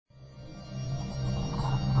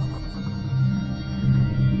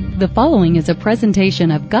The following is a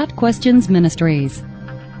presentation of Got Questions Ministries.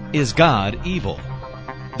 Is God evil?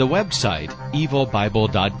 The website,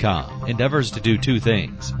 evilbible.com, endeavors to do two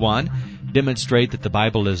things. One, demonstrate that the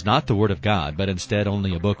Bible is not the Word of God, but instead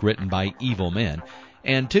only a book written by evil men.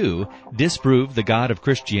 And two, disprove the God of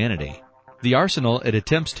Christianity. The arsenal it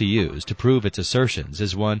attempts to use to prove its assertions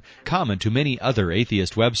is one common to many other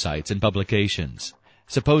atheist websites and publications.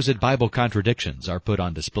 Supposed Bible contradictions are put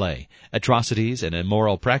on display. Atrocities and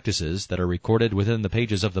immoral practices that are recorded within the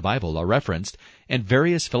pages of the Bible are referenced, and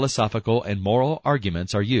various philosophical and moral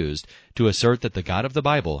arguments are used to assert that the God of the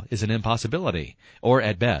Bible is an impossibility, or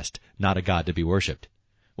at best, not a God to be worshipped.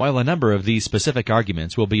 While a number of these specific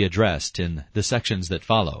arguments will be addressed in the sections that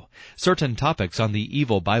follow, certain topics on the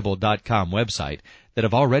evilbible.com website that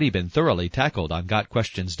have already been thoroughly tackled on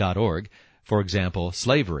gotquestions.org, for example,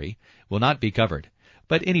 slavery, will not be covered.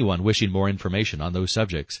 But anyone wishing more information on those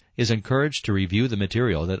subjects is encouraged to review the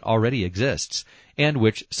material that already exists and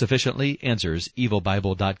which sufficiently answers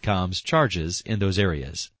evilbible.com's charges in those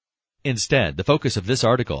areas. Instead, the focus of this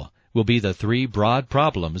article will be the three broad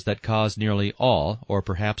problems that cause nearly all, or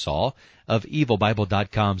perhaps all, of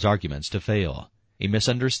evilbible.com's arguments to fail: a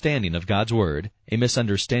misunderstanding of God's Word, a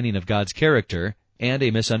misunderstanding of God's character, and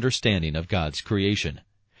a misunderstanding of God's creation.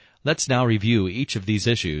 Let's now review each of these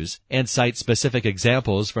issues and cite specific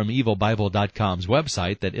examples from evilbible.com's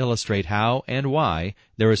website that illustrate how and why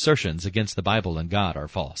their assertions against the Bible and God are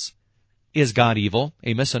false. Is God evil?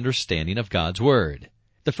 A misunderstanding of God's Word.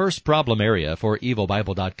 The first problem area for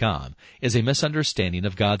evilbible.com is a misunderstanding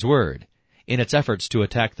of God's Word. In its efforts to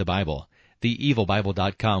attack the Bible, the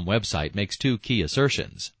evilbible.com website makes two key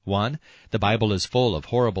assertions. One, the Bible is full of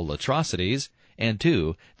horrible atrocities, and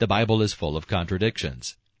two, the Bible is full of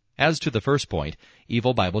contradictions. As to the first point,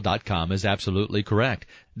 evilbible.com is absolutely correct.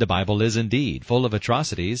 The Bible is indeed full of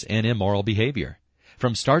atrocities and immoral behavior.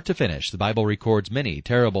 From start to finish, the Bible records many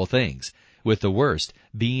terrible things, with the worst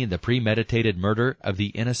being the premeditated murder of the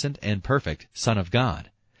innocent and perfect Son of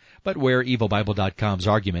God. But where evilbible.com's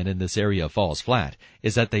argument in this area falls flat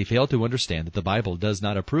is that they fail to understand that the Bible does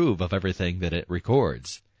not approve of everything that it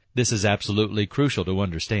records. This is absolutely crucial to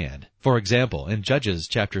understand. For example, in Judges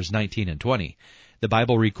chapters 19 and 20, the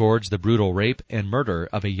Bible records the brutal rape and murder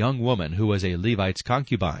of a young woman who was a Levite's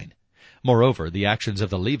concubine. Moreover, the actions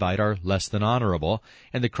of the Levite are less than honorable,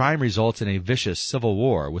 and the crime results in a vicious civil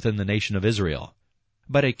war within the nation of Israel.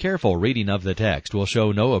 But a careful reading of the text will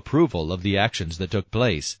show no approval of the actions that took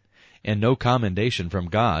place, and no commendation from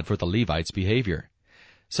God for the Levite's behavior.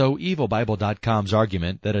 So evilbible.com's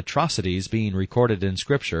argument that atrocities being recorded in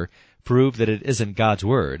Scripture prove that it isn't God's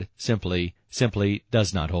Word simply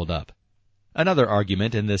does not hold up. Another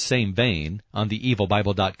argument in this same vein on the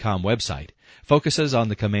evilbible.com website focuses on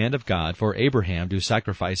the command of God for Abraham to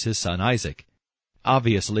sacrifice his son Isaac.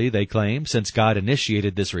 Obviously, they claim, since God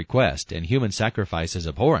initiated this request and human sacrifice is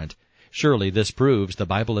abhorrent, surely this proves the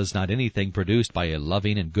Bible is not anything produced by a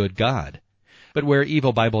loving and good God. But where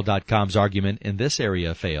evilbible.com's argument in this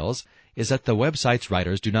area fails is that the website's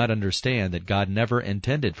writers do not understand that God never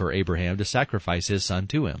intended for Abraham to sacrifice his son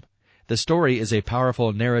to him. The story is a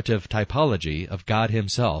powerful narrative typology of God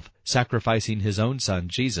himself sacrificing his own son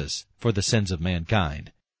Jesus for the sins of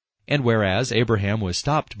mankind. And whereas Abraham was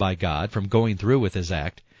stopped by God from going through with his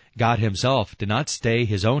act, God himself did not stay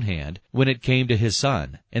his own hand when it came to his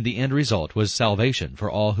son, and the end result was salvation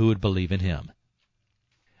for all who would believe in him.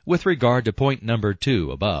 With regard to point number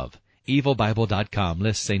 2 above, evilbible.com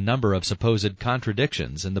lists a number of supposed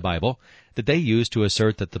contradictions in the Bible that they use to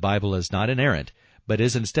assert that the Bible is not inerrant, but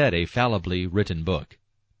is instead a fallibly written book.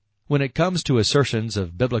 When it comes to assertions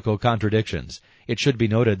of biblical contradictions, it should be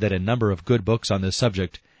noted that a number of good books on this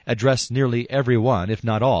subject address nearly every one, if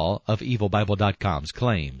not all, of evilbible.com's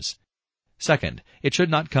claims. Second, it should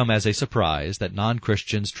not come as a surprise that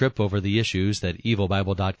non-Christians trip over the issues that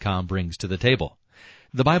evilbible.com brings to the table.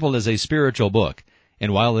 The Bible is a spiritual book,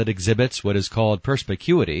 and while it exhibits what is called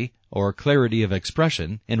perspicuity, or clarity of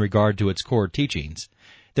expression, in regard to its core teachings,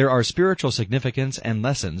 there are spiritual significance and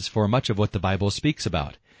lessons for much of what the Bible speaks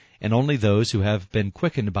about, and only those who have been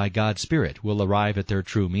quickened by God's Spirit will arrive at their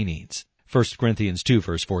true meanings. 1 Corinthians 2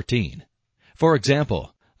 verse 14. For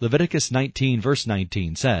example, Leviticus 19 verse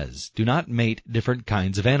 19 says, "Do not mate different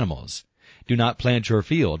kinds of animals. Do not plant your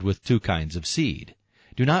field with two kinds of seed.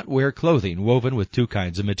 Do not wear clothing woven with two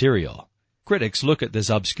kinds of material." Critics look at this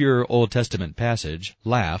obscure Old Testament passage,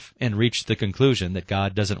 laugh, and reach the conclusion that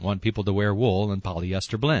God doesn't want people to wear wool and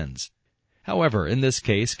polyester blends. However, in this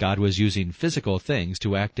case, God was using physical things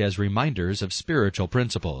to act as reminders of spiritual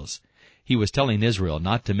principles. He was telling Israel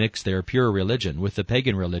not to mix their pure religion with the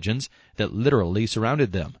pagan religions that literally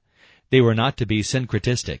surrounded them. They were not to be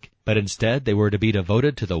syncretistic, but instead they were to be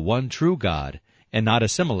devoted to the one true God and not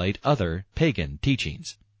assimilate other pagan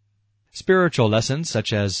teachings. Spiritual lessons,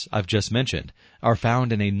 such as I've just mentioned, are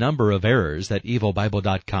found in a number of errors that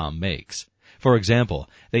evilbible.com makes. For example,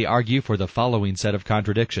 they argue for the following set of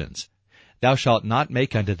contradictions. Thou shalt not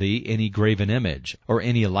make unto thee any graven image, or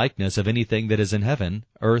any likeness of anything that is in heaven,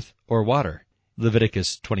 earth, or water.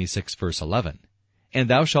 Leviticus 26, verse 11. And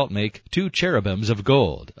thou shalt make 2 cherubims of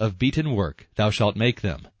gold, of beaten work, thou shalt make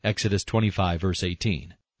them. Exodus 25, verse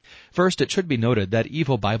 18. First, it should be noted that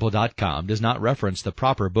evilbible.com does not reference the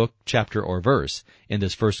proper book, chapter, or verse in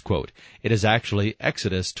this first quote. It is actually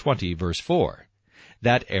Exodus 20, verse 4.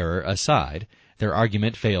 That error aside, their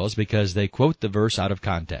argument fails because they quote the verse out of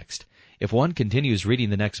context. If one continues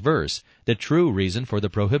reading the next verse, the true reason for the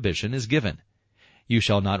prohibition is given. You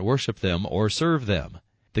shall not worship them or serve them.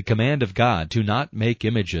 The command of God to not make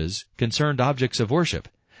images concerned objects of worship,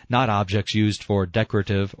 not objects used for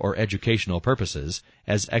decorative or educational purposes,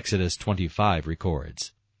 as Exodus 25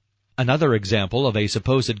 records. Another example of a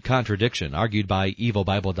supposed contradiction argued by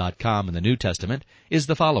evilbible.com in the New Testament is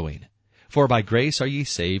the following. For by grace are ye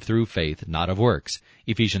saved through faith, not of works.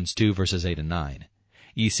 Ephesians 2, verses 8 and 9.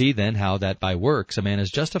 Ye see then how that by works a man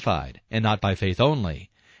is justified, and not by faith only.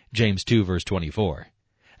 James 2, verse 24.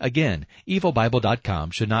 Again,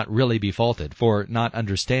 evilbible.com should not really be faulted for not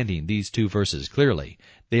understanding these 2 verses clearly.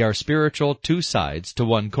 They are spiritual 2 sides to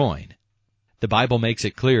one coin. The Bible makes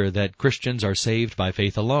it clear that Christians are saved by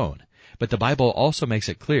faith alone, but the Bible also makes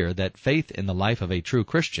it clear that faith in the life of a true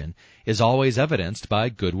Christian is always evidenced by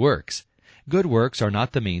good works. Good works are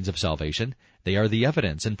not the means of salvation, they are the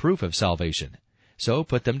evidence and proof of salvation. So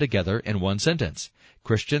put them together in one sentence.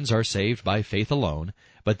 Christians are saved by faith alone,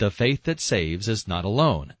 but the faith that saves is not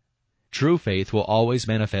alone. True faith will always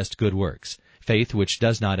manifest good works. Faith which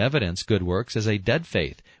does not evidence good works is a dead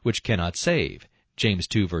faith which cannot save. James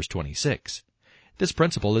 2, verse 26. This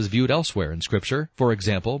principle is viewed elsewhere in Scripture, for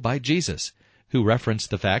example, by Jesus, who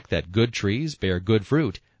referenced the fact that good trees bear good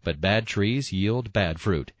fruit, but bad trees yield bad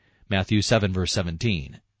fruit. Matthew 7, verse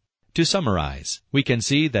 17. To summarize, we can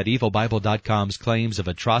see that evilbible.com's claims of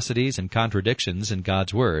atrocities and contradictions in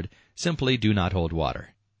God's Word simply do not hold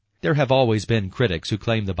water. There have always been critics who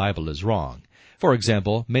claim the Bible is wrong. For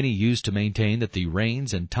example, many used to maintain that the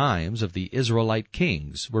reigns and times of the Israelite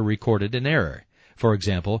kings were recorded in error. For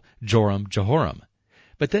example, Joram, Jehoram.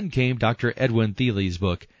 But then came Dr. Edwin Thiele's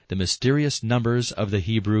book, The Mysterious Numbers of the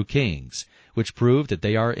Hebrew Kings, which proved that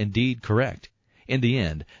they are indeed correct. In the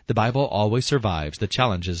end, the Bible always survives the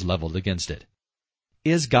challenges leveled against it.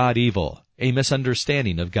 Is God evil? A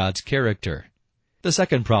misunderstanding of God's character. The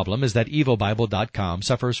second problem is that evilbible.com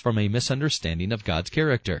suffers from a misunderstanding of God's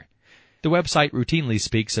character. The website routinely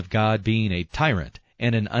speaks of God being a tyrant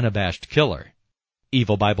and an unabashed killer.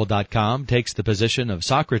 evilbible.com takes the position of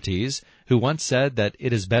Socrates, who once said that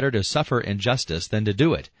it is better to suffer injustice than to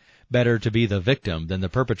do it, better to be the victim than the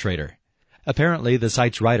perpetrator. Apparently, the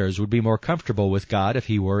site's writers would be more comfortable with God if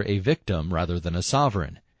he were a victim rather than a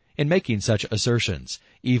sovereign. In making such assertions,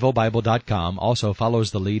 evilbible.com also follows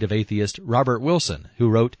the lead of atheist Robert Wilson, who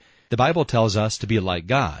wrote, "The Bible tells us to be like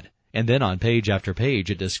God," and then on page after page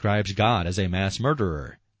it describes God as a mass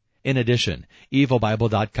murderer. In addition,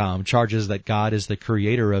 evilbible.com charges that God is the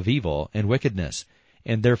creator of evil and wickedness,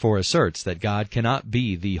 and therefore asserts that God cannot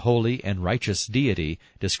be the holy and righteous deity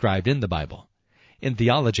described in the Bible. In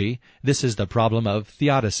theology, this is the problem of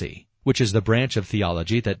theodicy, which is the branch of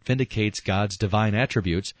theology that vindicates God's divine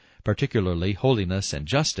attributes, particularly holiness and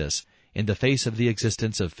justice, in the face of the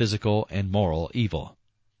existence of physical and moral evil.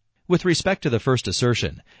 With respect to the first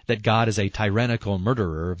assertion, that God is a tyrannical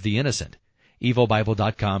murderer of the innocent,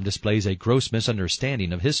 evilbible.com displays a gross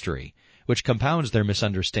misunderstanding of history, which compounds their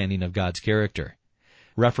misunderstanding of God's character.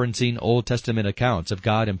 Referencing Old Testament accounts of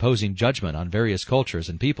God imposing judgment on various cultures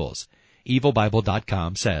and peoples,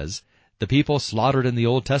 evilbible.com says, "The people slaughtered in the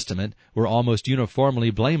Old Testament were almost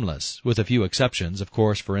uniformly blameless, with a few exceptions. Of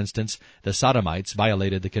course, for instance, the Sodomites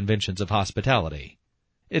violated the conventions of hospitality."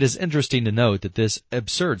 It is interesting to note that this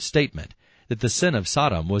absurd statement, that the sin of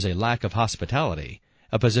Sodom was a lack of hospitality,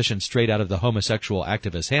 a position straight out of the homosexual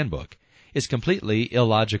activist handbook, is completely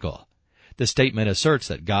illogical. The statement asserts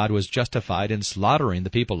that God was justified in slaughtering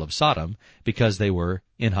the people of Sodom because they were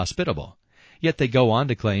inhospitable. Yet they go on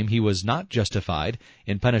to claim he was not justified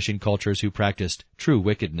in punishing cultures who practiced true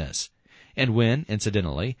wickedness. And when,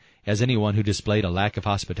 incidentally, has anyone who displayed a lack of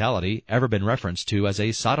hospitality ever been referenced to as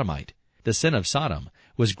a sodomite? The sin of Sodom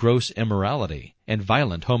was gross immorality and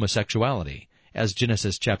violent homosexuality, as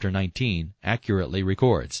Genesis chapter 19 accurately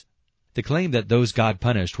records. The claim that those God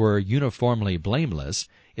punished were uniformly blameless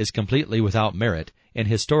is completely without merit and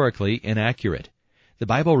historically inaccurate. The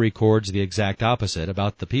Bible records the exact opposite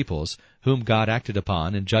about the peoples whom God acted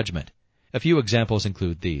upon in judgment. A few examples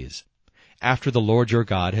include these. After the Lord your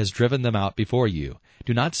God has driven them out before you,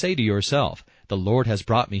 do not say to yourself, the Lord has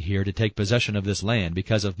brought me here to take possession of this land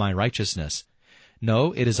because of my righteousness.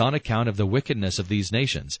 No, it is on account of the wickedness of these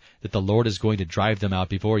nations that the Lord is going to drive them out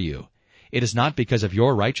before you. It is not because of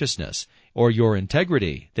your righteousness or your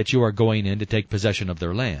integrity that you are going in to take possession of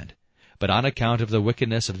their land, but on account of the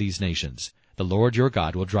wickedness of these nations. The Lord your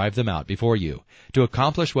God will drive them out before you, to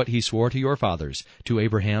accomplish what he swore to your fathers, to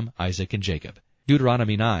Abraham, Isaac, and Jacob.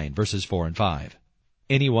 Deuteronomy 9, verses 4 and 5.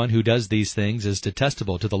 Anyone who does these things is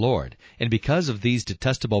detestable to the Lord, and because of these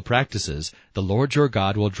detestable practices, the Lord your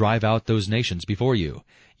God will drive out those nations before you.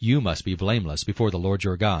 You must be blameless before the Lord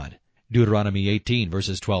your God. Deuteronomy 18,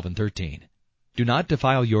 verses 12 and 13. Do not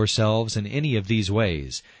defile yourselves in any of these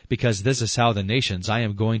ways, because this is how the nations I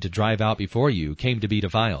am going to drive out before you came to be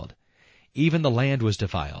defiled. Even the land was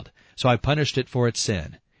defiled, so I punished it for its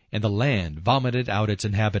sin, and the land vomited out its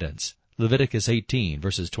inhabitants. Leviticus 18,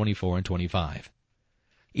 verses 24 and 25.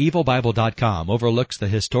 EvilBible.com overlooks the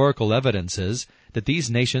historical evidences that these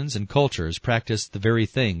nations and cultures practiced the very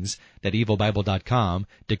things that EvilBible.com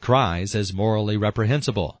decries as morally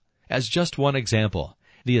reprehensible. As just one example,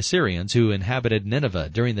 the Assyrians who inhabited Nineveh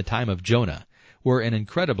during the time of Jonah were an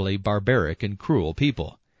incredibly barbaric and cruel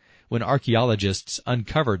people. When archaeologists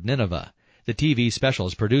uncovered Nineveh, the TV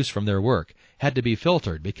specials produced from their work had to be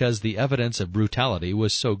filtered because the evidence of brutality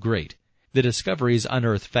was so great. The discoveries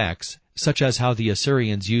unearthed facts such as how the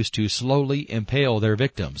Assyrians used to slowly impale their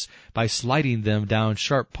victims by sliding them down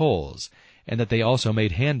sharp poles, and that they also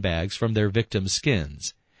made handbags from their victims'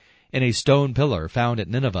 skins. In a stone pillar found at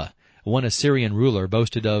Nineveh, one Assyrian ruler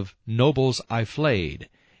boasted of "nobles I flayed,"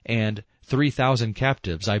 and 3,000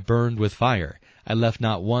 captives I burned with fire. I left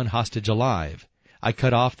not one hostage alive. I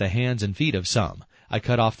cut off the hands and feet of some. I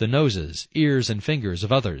cut off the noses, ears, and fingers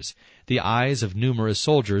of others. The eyes of numerous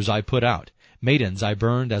soldiers I put out. Maidens I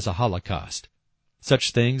burned as a holocaust.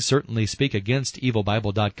 Such things certainly speak against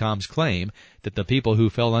EvilBible.com's claim that the people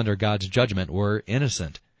who fell under God's judgment were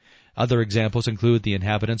innocent. Other examples include the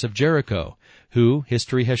inhabitants of Jericho, who,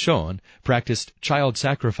 history has shown, practiced child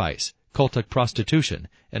sacrifice, cultic prostitution,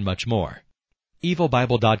 and much more.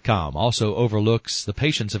 EvilBible.com also overlooks the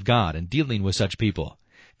patience of God in dealing with such people.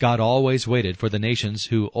 God always waited for the nations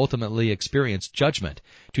who ultimately experienced judgment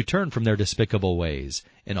to turn from their despicable ways,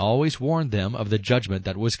 and always warned them of the judgment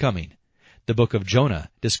that was coming. The book of Jonah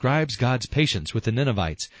describes God's patience with the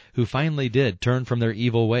Ninevites, who finally did turn from their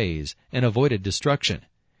evil ways and avoided destruction.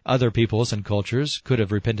 Other peoples and cultures could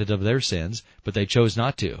have repented of their sins, but they chose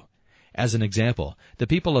not to. As an example, the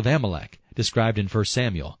people of Amalek, described in 1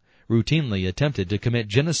 Samuel, routinely attempted to commit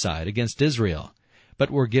genocide against Israel, but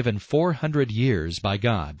were given 400 years by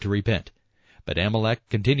God to repent. But Amalek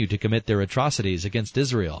continued to commit their atrocities against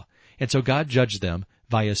Israel, and so God judged them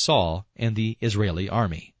via Saul and the Israeli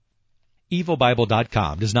army.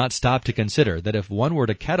 EvilBible.com does not stop to consider that if one were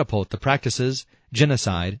to catapult the practices,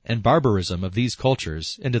 genocide, and barbarism of these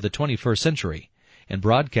cultures into the 21st century and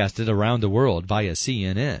broadcast it around the world via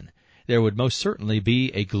CNN, there would most certainly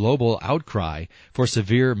be a global outcry for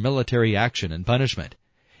severe military action and punishment.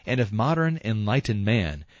 And if modern enlightened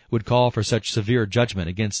man would call for such severe judgment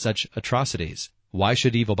against such atrocities, why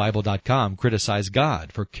should EvilBible.com criticize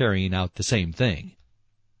God for carrying out the same thing?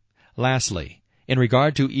 Lastly, in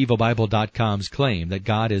regard to EvilBible.com's claim that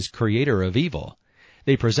God is creator of evil,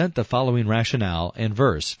 they present the following rationale and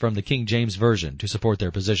verse from the King James Version to support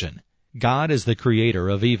their position. God is the creator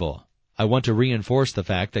of evil. I want to reinforce the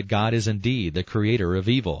fact that God is indeed the creator of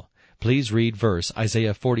evil. Please read verse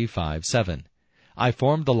Isaiah 45:7. I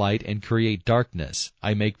form the light and create darkness.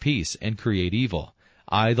 I make peace and create evil.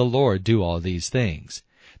 I, the Lord, do all these things.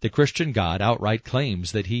 The Christian God outright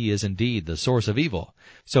claims that he is indeed the source of evil,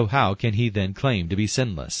 so how can he then claim to be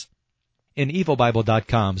sinless? In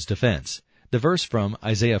EvilBible.com's defense, the verse from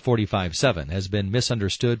Isaiah 45:7 has been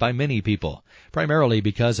misunderstood by many people, primarily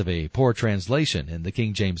because of a poor translation in the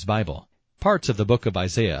King James Bible. Parts of the book of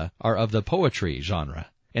Isaiah are of the poetry genre,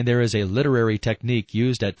 and there is a literary technique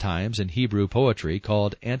used at times in Hebrew poetry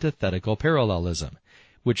called antithetical parallelism,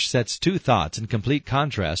 which sets two thoughts in complete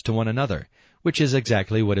contrast to one another, which is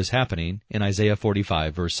exactly what is happening in Isaiah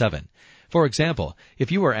 45, verse 7. For example, if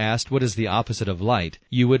you were asked what is the opposite of light,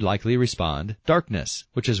 you would likely respond, darkness,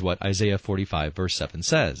 which is what Isaiah 45, verse 7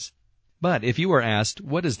 says. But if you were asked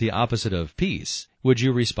what is the opposite of peace, would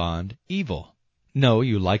you respond, evil? No,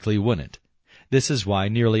 you likely wouldn't. This is why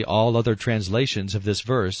nearly all other translations of this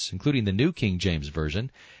verse, including the New King James Version,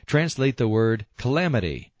 translate the word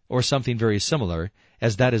calamity, or something very similar,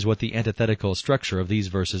 as that is what the antithetical structure of these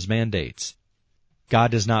verses mandates.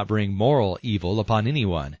 God does not bring moral evil upon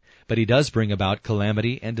anyone, but he does bring about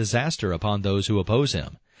calamity and disaster upon those who oppose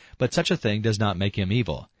him. But such a thing does not make him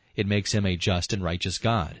evil. It makes him a just and righteous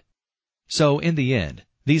God. So, in the end,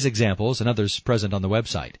 these examples and others present on the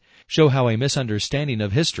website show how a misunderstanding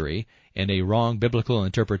of history and a wrong biblical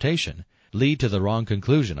interpretation lead to the wrong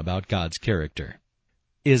conclusion about God's character.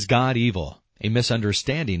 Is God evil? A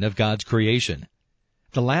misunderstanding of God's creation.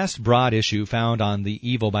 The last broad issue found on the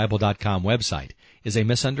evilbible.com website is a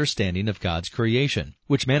misunderstanding of God's creation,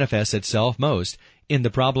 which manifests itself most in the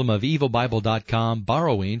problem of evilbible.com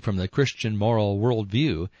borrowing from the Christian moral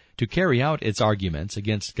worldview to carry out its arguments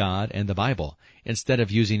against God and the Bible, instead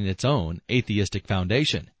of using its own atheistic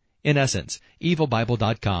foundation. In essence,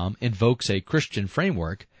 evilbible.com invokes a Christian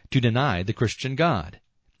framework to deny the Christian God,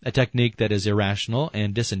 a technique that is irrational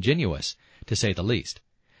and disingenuous, to say the least.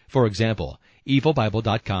 For example,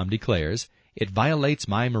 evilbible.com declares, "It violates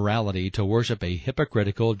my morality to worship a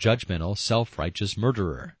hypocritical, judgmental, self-righteous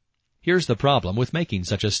murderer." Here's the problem with making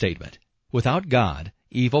such a statement. Without God,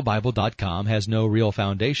 evilbible.com has no real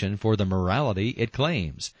foundation for the morality it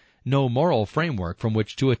claims, no moral framework from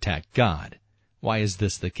which to attack God. Why is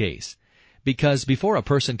this the case? Because before a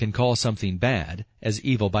person can call something bad, as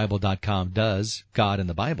evilbible.com does God and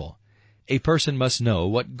the Bible, a person must know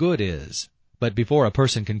what good is. But before a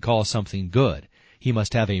person can call something good, he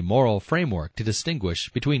must have a moral framework to distinguish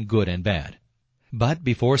between good and bad. But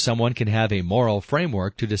before someone can have a moral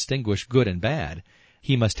framework to distinguish good and bad,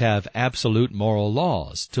 he must have absolute moral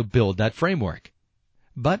laws to build that framework.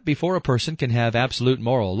 But before a person can have absolute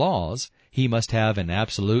moral laws, he must have an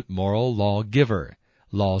absolute moral lawgiver.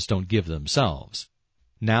 Laws don't give themselves.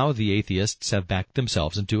 Now the atheists have backed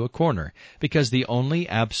themselves into a corner, because the only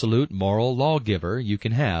absolute moral lawgiver you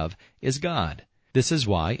can have is God. This is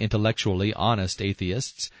why intellectually honest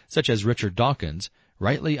atheists, such as Richard Dawkins,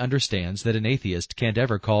 rightly understands that an atheist can't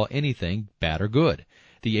ever call anything bad or good.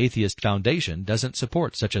 The Atheist Foundation doesn't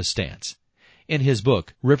support such a stance. In his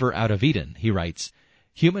book, River Out of Eden, he writes,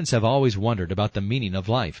 "Humans have always wondered about the meaning of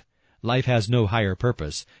life. Life has no higher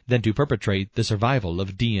purpose than to perpetrate the survival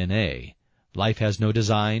of DNA. Life has no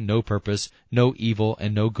design, no purpose, no evil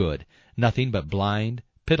and no good, nothing but blind,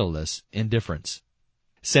 pitiless indifference."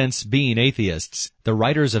 Since, being atheists, the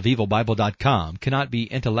writers of evilbible.com cannot be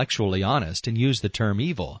intellectually honest and use the term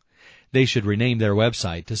evil, they should rename their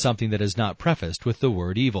website to something that is not prefaced with the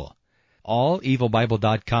word evil. All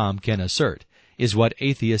evilbible.com can assert is what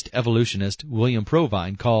atheist evolutionist William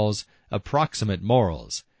Provine calls approximate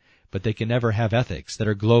morals, but they can never have ethics that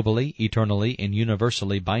are globally, eternally, and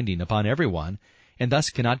universally binding upon everyone, and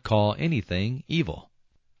thus cannot call anything evil.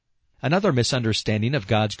 Another misunderstanding of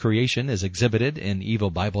God's creation is exhibited in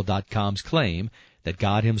evilbible.com's claim that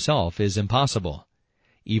God himself is impossible.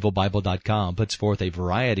 evilbible.com puts forth a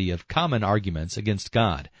variety of common arguments against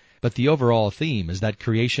God, but the overall theme is that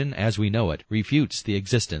creation as we know it refutes the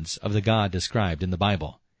existence of the God described in the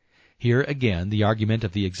Bible. Here again the argument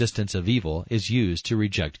of the existence of evil is used to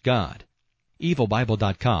reject God.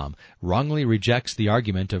 evilbible.com wrongly rejects the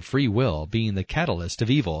argument of free will being the catalyst of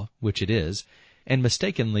evil, which it is, and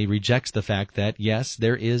mistakenly rejects the fact that, yes,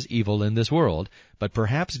 there is evil in this world, but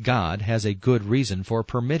perhaps God has a good reason for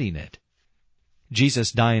permitting it.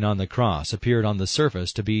 Jesus dying on the cross appeared on the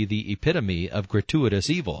surface to be the epitome of gratuitous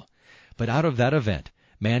evil, but out of that event,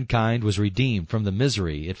 mankind was redeemed from the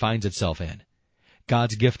misery it finds itself in.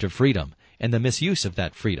 God's gift of freedom, and the misuse of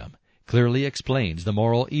that freedom, clearly explains the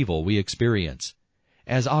moral evil we experience.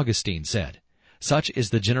 As Augustine said, "Such is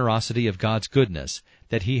the generosity of God's goodness,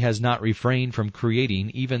 that he has not refrained from creating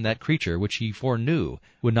even that creature which he foreknew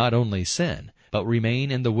would not only sin, but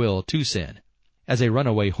remain in the will to sin. As a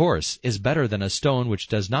runaway horse is better than a stone which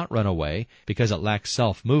does not run away because it lacks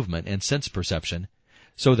self-movement and sense-perception,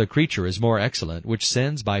 so the creature is more excellent which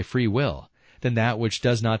sins by free will than that which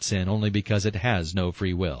does not sin only because it has no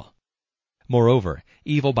free will." Moreover,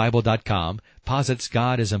 evilbible.com posits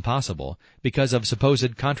God is impossible because of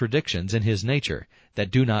supposed contradictions in his nature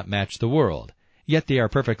that do not match the world, yet they are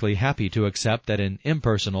perfectly happy to accept that an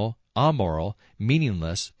impersonal, amoral,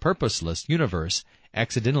 meaningless, purposeless universe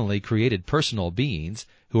accidentally created personal beings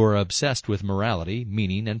who are obsessed with morality,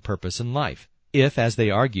 meaning, and purpose in life. If, as they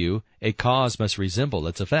argue, a cause must resemble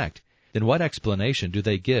its effect, then what explanation do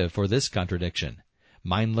they give for this contradiction?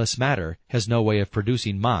 Mindless matter has no way of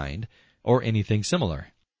producing mind, or anything similar.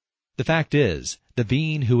 The fact is, the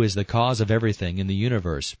being who is the cause of everything in the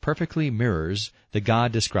universe perfectly mirrors the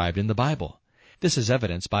God described in the Bible. This is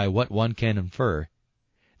evidenced by what one can infer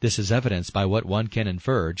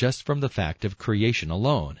just from the fact of creation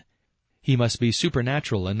alone. He must be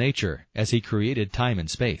supernatural in nature, as he created time and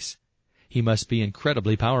space. He must be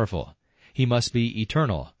incredibly powerful. He must be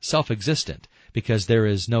eternal, self-existent, because there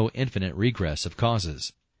is no infinite regress of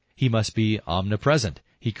causes. He must be omnipresent.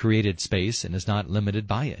 He created space and is not limited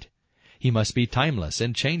by it. He must be timeless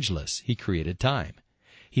and changeless. He created time.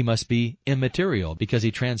 He must be immaterial because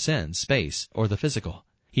he transcends space or the physical.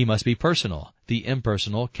 He must be personal. The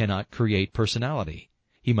impersonal cannot create personality.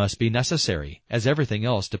 He must be necessary, as everything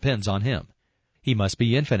else depends on him. He must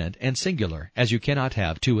be infinite and singular, as you cannot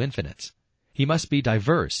have two infinites. He must be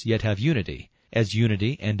diverse, yet have unity, as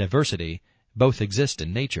unity and diversity both exist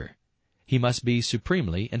in nature. He must be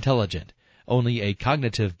supremely intelligent. Only a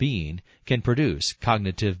cognitive being can produce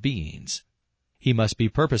cognitive beings. He must be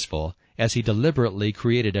purposeful, as he deliberately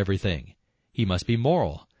created everything. He must be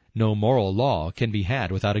moral. No moral law can be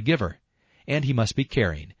had without a giver. And he must be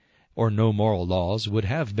caring, or no moral laws would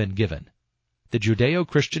have been given. The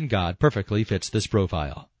Judeo-Christian God perfectly fits this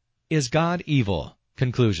profile. Is God evil?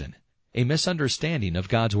 Conclusion. A misunderstanding of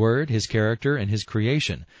God's Word, His character, and His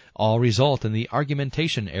creation all result in the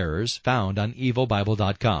argumentation errors found on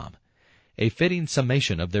evilbible.com. A fitting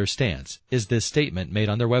summation of their stance is this statement made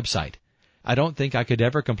on their website. I don't think I could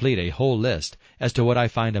ever complete a whole list as to what I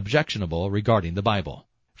find objectionable regarding the Bible.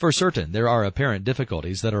 For certain, there are apparent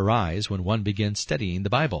difficulties that arise when one begins studying the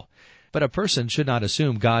Bible. But a person should not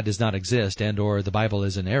assume God does not exist and or the Bible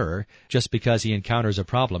is in error just because he encounters a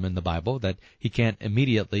problem in the Bible that he can't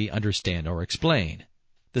immediately understand or explain.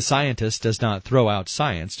 The scientist does not throw out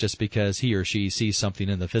science just because he or she sees something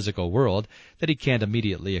in the physical world that he can't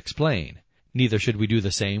immediately explain. Neither should we do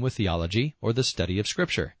the same with theology or the study of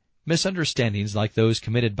Scripture. Misunderstandings like those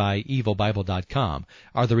committed by evilbible.com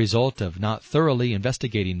are the result of not thoroughly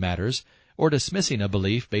investigating matters or dismissing a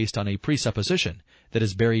belief based on a presupposition that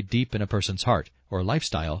is buried deep in a person's heart or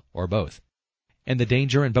lifestyle or both. And the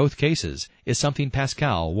danger in both cases is something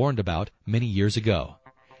Pascal warned about many years ago.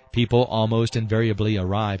 People almost invariably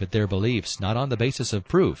arrive at their beliefs not on the basis of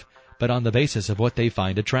proof, but on the basis of what they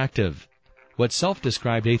find attractive. What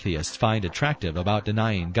self-described atheists find attractive about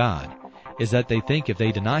denying God is that they think if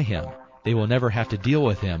they deny Him, they will never have to deal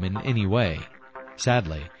with Him in any way.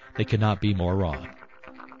 Sadly, they could not be more wrong.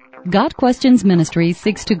 Got Questions Ministry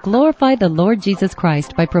seeks to glorify the Lord Jesus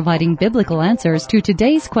Christ by providing biblical answers to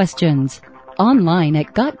today's questions. Online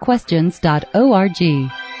at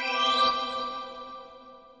gotquestions.org.